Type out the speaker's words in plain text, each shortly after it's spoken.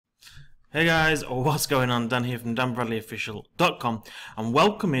Hey guys, what's going on? Dan here from danbradleyofficial.com and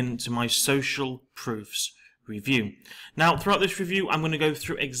welcome into my Socialproofs review. Now, throughout this review, I'm going to go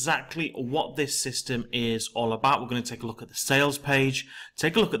through exactly what this system is all about. We're going to take a look at the sales page,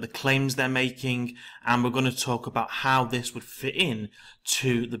 take a look at the claims they're making, and we're going to talk about how this would fit in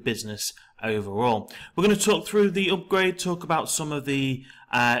to the business overall. We're going to talk through the upgrade, talk about some of the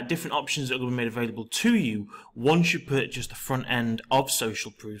different options that are going to be made available to you once you purchase the front end of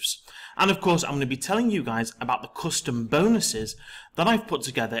Socialproofs. And of course, I'm going to be telling you guys about the custom bonuses that I've put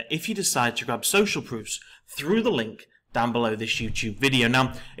together if you decide to grab Socialproofs through the link down below this YouTube video.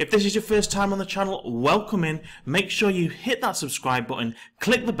 Now, if this is your first time on the channel, welcome in. Make sure you hit that subscribe button,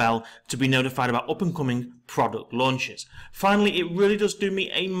 click the bell to be notified about up and coming product launches. Finally, it really does do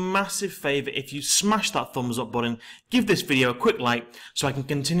me a massive favor if you smash that thumbs up button, give this video a quick like so I can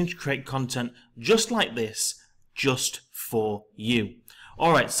continue to create content just like this, just for you.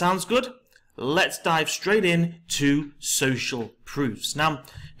 Alright, sounds good? Let's dive straight in to Socialproofs. Now,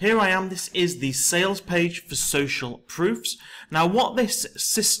 here I am. This is the sales page for Socialproofs. Now, what this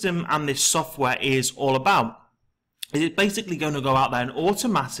system and this software is all about is it's basically going to go out there and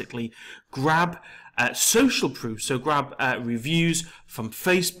automatically grab Socialproofs, so grab reviews from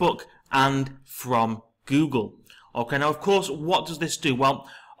Facebook and from Google. Okay, now, of course, what does this do? Well,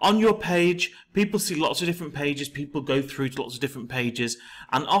 on your page, people see lots of different pages, people go through to lots of different pages,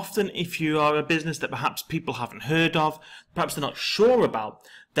 and often if you are a business that perhaps people haven't heard of, perhaps they're not sure about,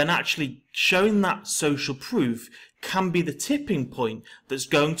 then actually showing that social proof can be the tipping point that's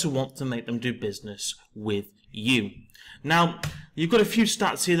going to want to make them do business with you. Now, you've got a few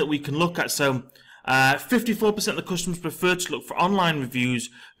stats here that we can look at. So 54% of the customers prefer to look for online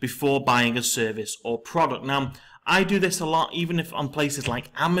reviews before buying a service or product. Now, I do this a lot, even if on places like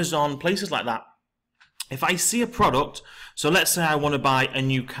Amazon, places like that. If I see a product, so let's say I want to buy a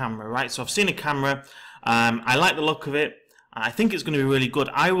new camera, right? So I've seen a camera, I like the look of it, I think it's going to be really good.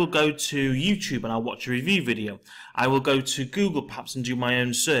 I will go to YouTube and I'll watch a review video. I will go to Google perhaps and do my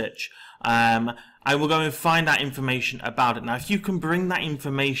own search. I will go and find out information about it. Now, if you can bring that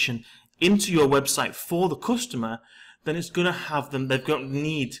information into your website for the customer, then it's going to have them, they've got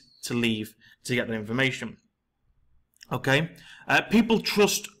need to leave to get that information. Okay, people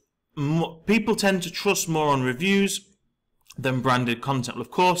tend to trust more on reviews than branded content. Well, of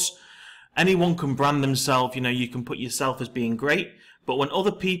course, anyone can brand themselves. You know, you can put yourself as being great, but when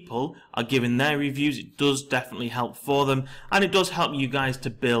other people are giving their reviews, it does definitely help for them, and it does help you guys to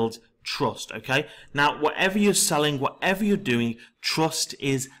build trust. Okay, now whatever you're selling, whatever you're doing, trust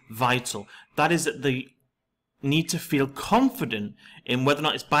is vital. That is that the need to feel confident in whether or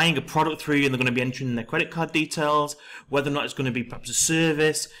not it's buying a product through you and they're going to be entering their credit card details, whether or not it's going to be perhaps a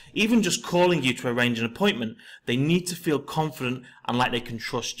service, even just calling you to arrange an appointment. They need to feel confident and like they can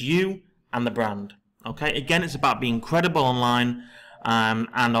trust you and the brand. Okay, again, it's about being credible online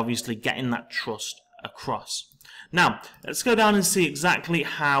and obviously getting that trust across. Now, let's go down and see exactly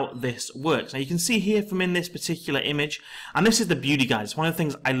how this works. Now, you can see here from in this particular image, and this is the beauty, guys. One of the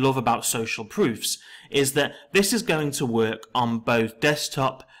things I love about Socialproofs is that this is going to work on both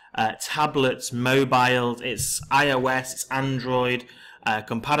desktop, tablets, mobiles. It's iOS, it's Android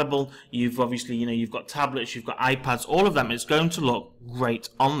compatible. You've obviously, you've got tablets, you've got iPads, all of them. It's going to look great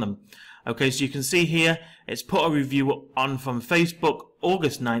on them. Okay, so you can see here, it's put a review on from Facebook,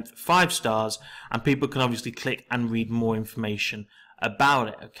 August 9th, 5 stars, and people can obviously click and read more information about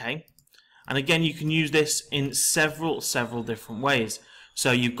it, okay? And again, you can use this in several different ways.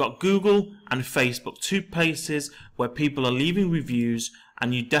 So you've got Google and Facebook, two places where people are leaving reviews,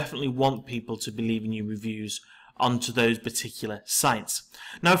 and you definitely want people to be leaving you reviews onto those particular sites.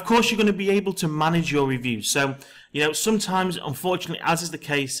 Now, of course, you're going to be able to manage your reviews. So, sometimes, unfortunately, as is the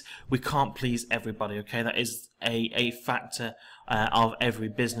case, we can't please everybody, okay? That is a factor of every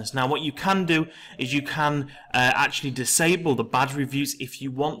business. Now, what you can do is you can actually disable the bad reviews if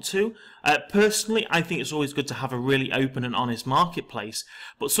you want to. Personally, I think it's always good to have a really open and honest marketplace,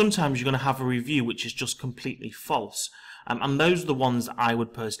 but sometimes you're going to have a review which is just completely false. And those are the ones that I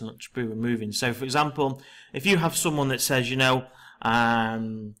would personally look to be removing. So, for example, if you have someone that says,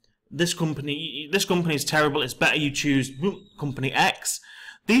 this company is terrible, it's better you choose company X,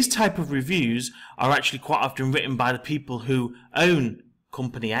 these type of reviews are actually quite often written by the people who own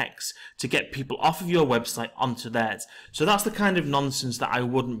company X to get people off of your website onto theirs. So that's the kind of nonsense that I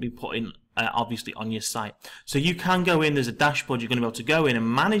wouldn't be putting obviously on your site. So you can go in, there's a dashboard, you're going to be able to go in and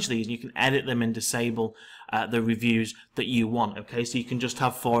manage these, and you can edit them and disable the reviews that you want. Okay, so you can just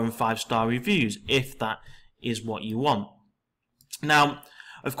have 4 and 5 star reviews if that is what you want. Now,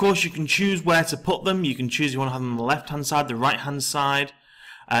 of course, you can choose where to put them. You can choose if you want to have them on the left hand side, the right hand side.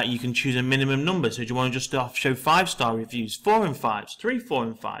 You can choose a minimum number. So do you want to just show 5-star reviews, 4 and 5s, 3, 4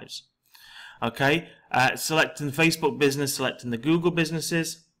 and 5s? Okay, selecting the Facebook business, selecting the Google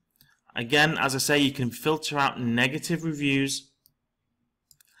businesses. Again, as I say, you can filter out negative reviews,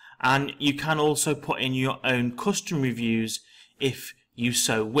 and you can also put in your own custom reviews if you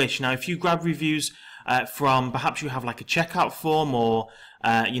so wish. Now, if you grab reviews from, perhaps you have like a checkout form, or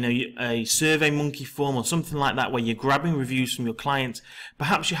a SurveyMonkey form or something like that, where you're grabbing reviews from your clients.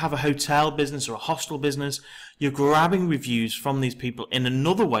 Perhaps you have a hotel business or a hostel business. You're grabbing reviews from these people in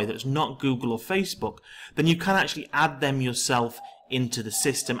another way that's not Google or Facebook. Then you can actually add them yourself into the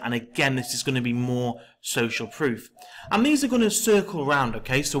system, and again, this is going to be more social proof. And these are going to circle around,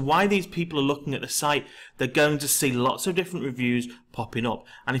 okay? So while these people are looking at the site, they're going to see lots of different reviews popping up.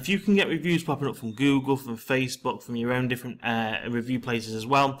 And if you can get reviews popping up from Google, from Facebook, from your own different review places as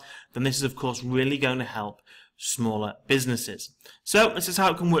well, then this is of course really going to help smaller businesses. So this is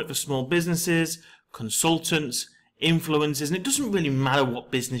how it can work for small businesses, consultants, influencers, and it doesn't really matter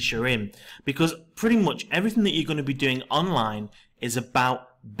what business you're in, because pretty much everything that you're going to be doing online is about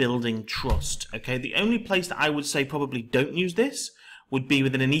building trust. Okay, the only place that I would say probably don't use this would be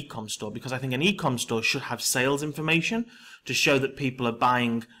within an e-com store, because I think an e-com store should have sales information to show that people are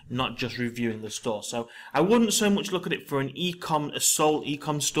buying, not just reviewing the store. So I wouldn't so much look at it for a sole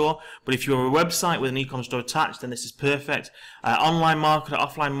e-com store, but if you're a website with an e-com store attached, then this is perfect. Online marketer,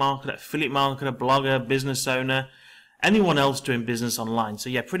 offline marketer, affiliate marketer, blogger, business owner, anyone else doing business online. So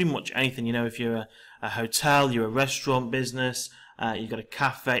yeah, pretty much anything. You know, if you're a hotel, you're a restaurant business, you've got a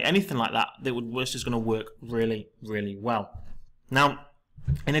cafe, anything like that, this is going to work really, really well. Now,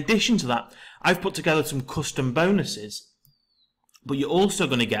 in addition to that, I've put together some custom bonuses, but you're also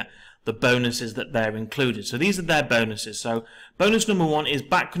going to get the bonuses that they're included. So these are their bonuses. So bonus number 1 is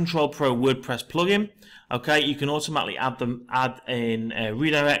Back Control Pro WordPress Plugin. Okay, you can automatically add in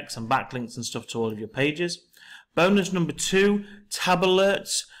redirects and backlinks and stuff to all of your pages. Bonus number 2, Tab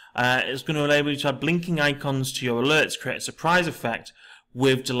Alerts. It's going to enable you to add blinking icons to your alerts, create a surprise effect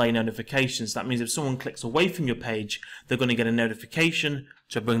with delay notifications. That means if someone clicks away from your page, they're going to get a notification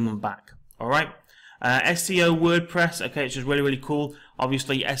to bring them back. All right. SEO WordPress. Okay, it's just really, really cool.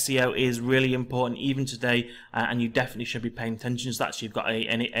 Obviously, SEO is really important even today, and you definitely should be paying attention to that. So you've got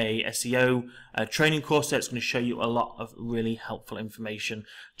a SEO training course that's going to show you a lot of really helpful information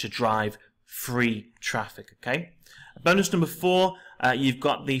to drive free traffic. Okay. Bonus number 4, you've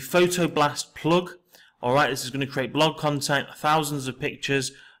got the Photo Blast plug. All right, this is going to create blog content, thousands of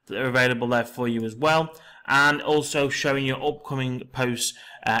pictures that are available there for you as well, and also showing your upcoming posts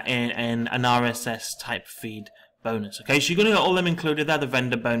in an RSS type feed bonus. Okay, so you're going to get all them included there, the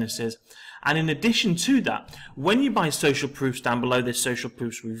vendor bonuses. And in addition to that, when you buy Socialproofs down below, this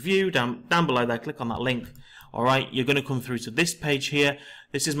Socialproofs review down below there, click on that link. All right, you're going to come through to this page here.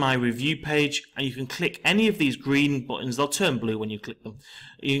 This is my review page, and you can click any of these green buttons. They'll turn blue when you click them.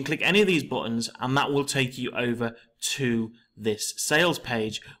 You can click any of these buttons, and that will take you over to this sales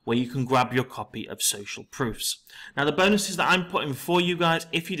page where you can grab your copy of Socialproofs. Now, the bonuses that I'm putting for you guys,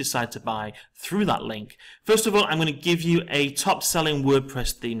 if you decide to buy through that link, first of all, I'm going to give you a top-selling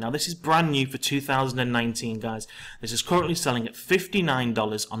WordPress theme. Now, this is brand new for 2019, guys. This is currently selling at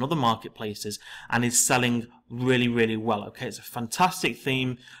 $59 on other marketplaces and is selling really, really well. Okay, it's a fantastic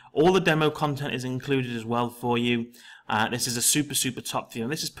theme. All the demo content is included as well for you. This is a super, super top theme.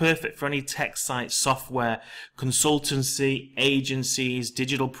 This is perfect for any tech site, software, consultancy, agencies,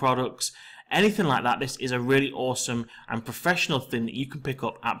 digital products, anything like that. This is a really awesome and professional thing that you can pick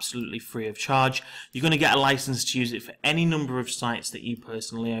up absolutely free of charge. You're going to get a license to use it for any number of sites that you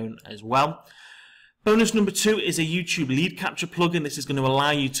personally own as well. Bonus number 2 is a YouTube lead capture plugin. This is going to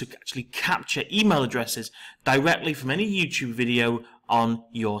allow you to actually capture email addresses directly from any YouTube video on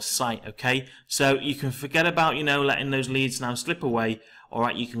your site. Okay, so you can forget about letting those leads now slip away. All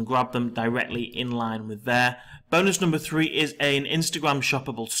right, you can grab them directly in line with there. Bonus number 3 is an Instagram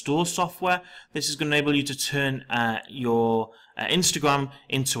shoppable store software. This is going to enable you to turn your Instagram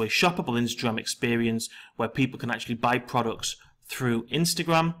into a shoppable Instagram experience where people can actually buy products through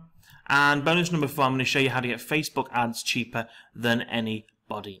Instagram. And bonus number 4, I'm going to show you how to get Facebook ads cheaper than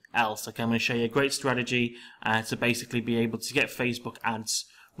anybody else. Okay, I'm going to show you a great strategy to basically be able to get Facebook ads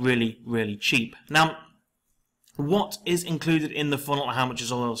really, really cheap. Now, what is included in the funnel and how much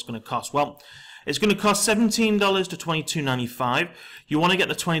is all else going to cost? Well, it's going to cost $17 to $22.95. You want to get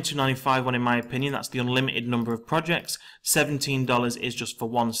the $22.95 one, in my opinion. That's the unlimited number of projects. $17 is just for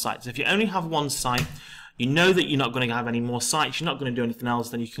one site. So if you only have one site, you know that you're not going to have any more sites, you're not going to do anything else,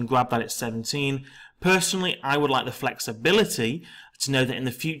 then you can grab that at $17. Personally, I would like the flexibility to know that in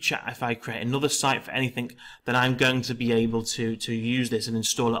the future, if I create another site for anything, then I'm going to be able to use this and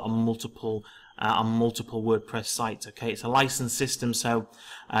install it on multiple WordPress sites. Okay, it's a licensed system, so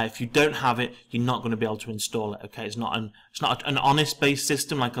if you don't have it, you're not going to be able to install it. Okay, it's not an honest-based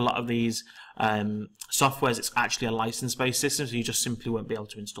system like a lot of these softwares. It's actually a license-based system, so you just simply won't be able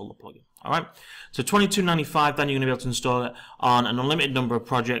to install the plugin. All right, so $22.95, then you're going to be able to install it on an unlimited number of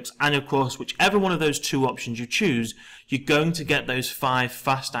projects, and of course, whichever one of those two options you choose, you're going to get those 5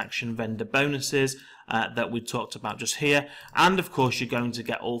 fast action vendor bonuses that we talked about just here, and of course you're going to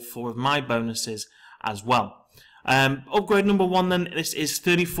get all 4 of my bonuses as well. Upgrade number 1 then, this is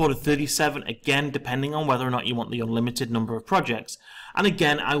 34 to 37, again depending on whether or not you want the unlimited number of projects, and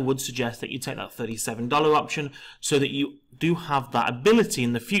again I would suggest that you take that $37 option so that you do have that ability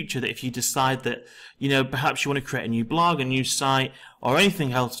in the future that if you decide that, you know, perhaps you want to create a new blog, a new site, or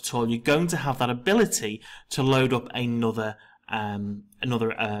anything else at all, you're going to have that ability to load up another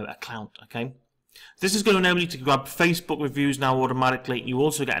account. Okay, this is going to enable you to grab Facebook reviews now automatically. You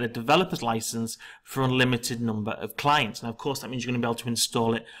also get a developer's license for an unlimited number of clients. Now, of course, that means you're going to be able to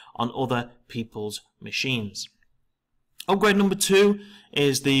install it on other people's machines. Upgrade number 2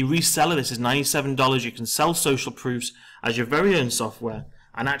 is the reseller. This is $97. You can sell Socialproofs as your very own software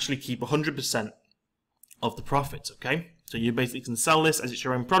and actually keep 100% of the profits. Okay, so you basically can sell this as it's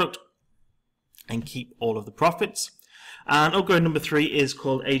your own product and keep all of the profits. And upgrade number 3 is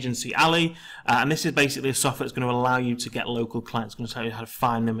called Agency Alley, and this is basically a software that's going to allow you to get local clients. It's going to tell you how to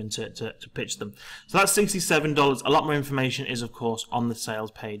find them and to pitch them. So that's $67. A lot more information is, of course, on the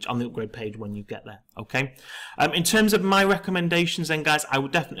sales page, on the upgrade page when you get there. Okay. In terms of my recommendations, then, guys, I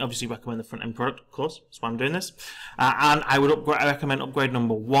would definitely, obviously, recommend the front end product. Of course, that's why I'm doing this. And I would recommend upgrade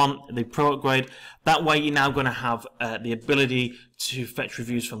number 1, the Pro upgrade. That way, you're now going to have the ability to fetch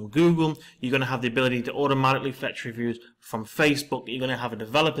reviews from Google. You're going to have the ability to automatically fetch reviews from Facebook. You're going to have a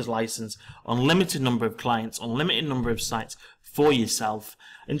developer's license, unlimited number of clients, unlimited number of sites for yourself.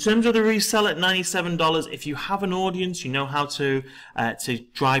 In terms of the resell at $97, if you have an audience, you know how to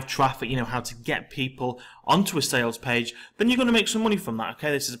drive traffic, you know how to get people onto a sales page, then you're going to make some money from that.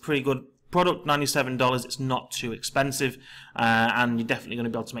 Okay, this is a pretty good product, $97. It's not too expensive, and you're definitely going to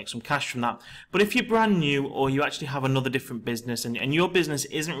be able to make some cash from that. But if you're brand new, or you actually have another different business, and your business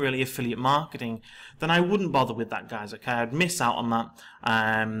isn't really affiliate marketing, then I wouldn't bother with that, guys. Okay, I'd miss out on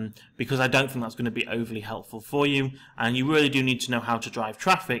that because I don't think that's going to be overly helpful for you, and you really do need to know how to drive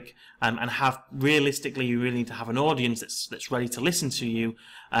traffic, and have, realistically, you really need to have an audience that's ready to listen to you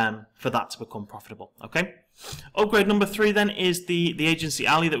for that to become profitable. Okay. Upgrade number 3 then is the Agency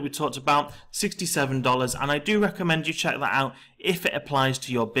Alley that we talked about, $67, and I do recommend you check that out if it applies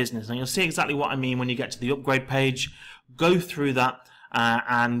to your business. And you'll see exactly what I mean when you get to the upgrade page. Go through that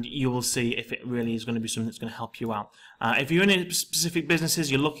and you will see if it really is going to be something that's going to help you out. If you're in specific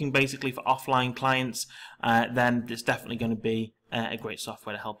businesses, you're looking basically for offline clients, then it's definitely going to be a great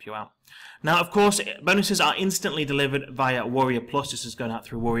software to help you out. Now, of course, bonuses are instantly delivered via Warrior Plus. This is going out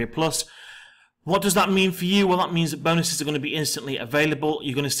through Warrior Plus. What does that mean for you? Well, that means that bonuses are going to be instantly available.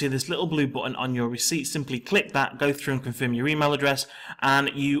 You're going to see this little blue button on your receipt. Simply click that, go through and confirm your email address, and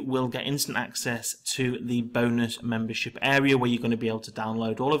you will get instant access to the bonus membership area where you're going to be able to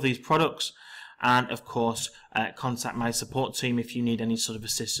download all of these products and, of course, contact my support team if you need any sort of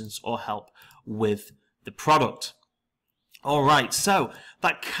assistance or help with the product. All right, so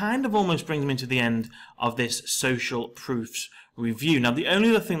that kind of almost brings me to the end of this Socialproofs review. Now, the only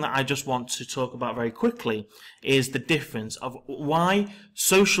other thing that I just want to talk about very quickly is the difference of why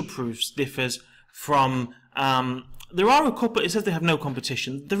Socialproofs differs from, there are a couple, it says they have no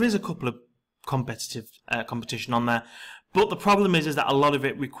competition. There is a couple of competitive competition on there, but the problem is that a lot of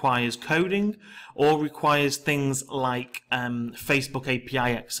it requires coding or requires things like Facebook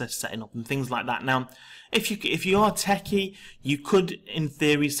API access setting up and things like that. Now, if you are techie, you could, in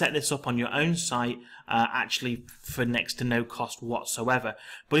theory, set this up on your own site actually for next to no cost whatsoever.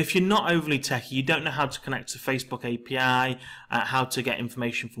 But if you're not overly techie, you don't know how to connect to Facebook API, how to get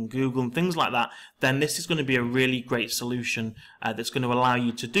information from Google and things like that, then this is going to be a really great solution that's going to allow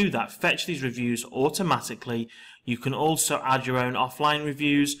you to do that. Fetch these reviews automatically. You can also add your own offline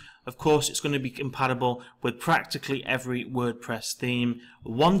reviews. Of course, it's going to be compatible with practically every WordPress theme.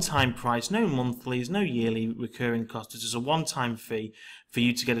 One-time price, no monthlies, no yearly recurring costs. This is a one-time fee for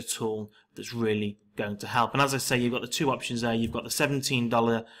you to get a tool that's really going to help. And as I say, you've got the two options there. You've got the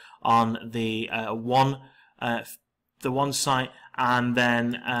 $17 on the one site, and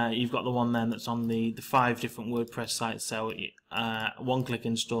then you've got the one then that's on the 5 different WordPress sites. So one-click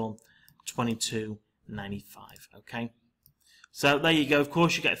install, $22.95. Okay. So there you go. Of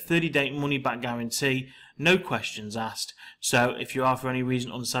course, you get a 30-day money-back guarantee, no questions asked. So if you are for any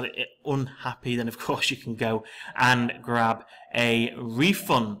reason unhappy, then of course you can go and grab a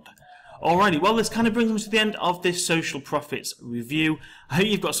refund. Alrighty, well, this kind of brings me to the end of this Social Profits review. I hope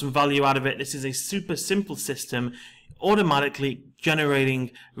you've got some value out of it. This is a super simple system, automatically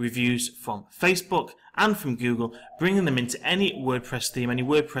generating reviews from Facebook and from Google, bringing them into any WordPress theme, any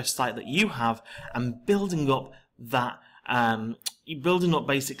WordPress site that you have, and building up that,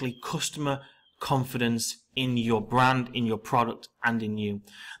 basically customer confidence in your brand, in your product, and in you.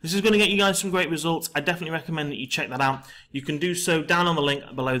 This is going to get you guys some great results. I definitely recommend that you check that out. You can do so down on the link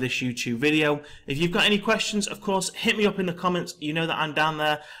below this YouTube video. If you've got any questions, of course, hit me up in the comments. You know that I'm down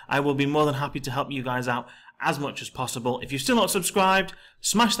there. I will be more than happy to help you guys out as much as possible. If you're still not subscribed,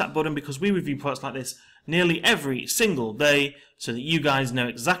 smash that button, because we review products like this nearly every single day so that you guys know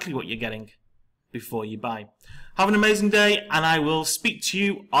exactly what you're getting before you buy. Have an amazing day, and I will speak to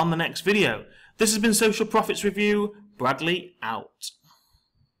you on the next video. This has been Social Profits Review. Bradley out.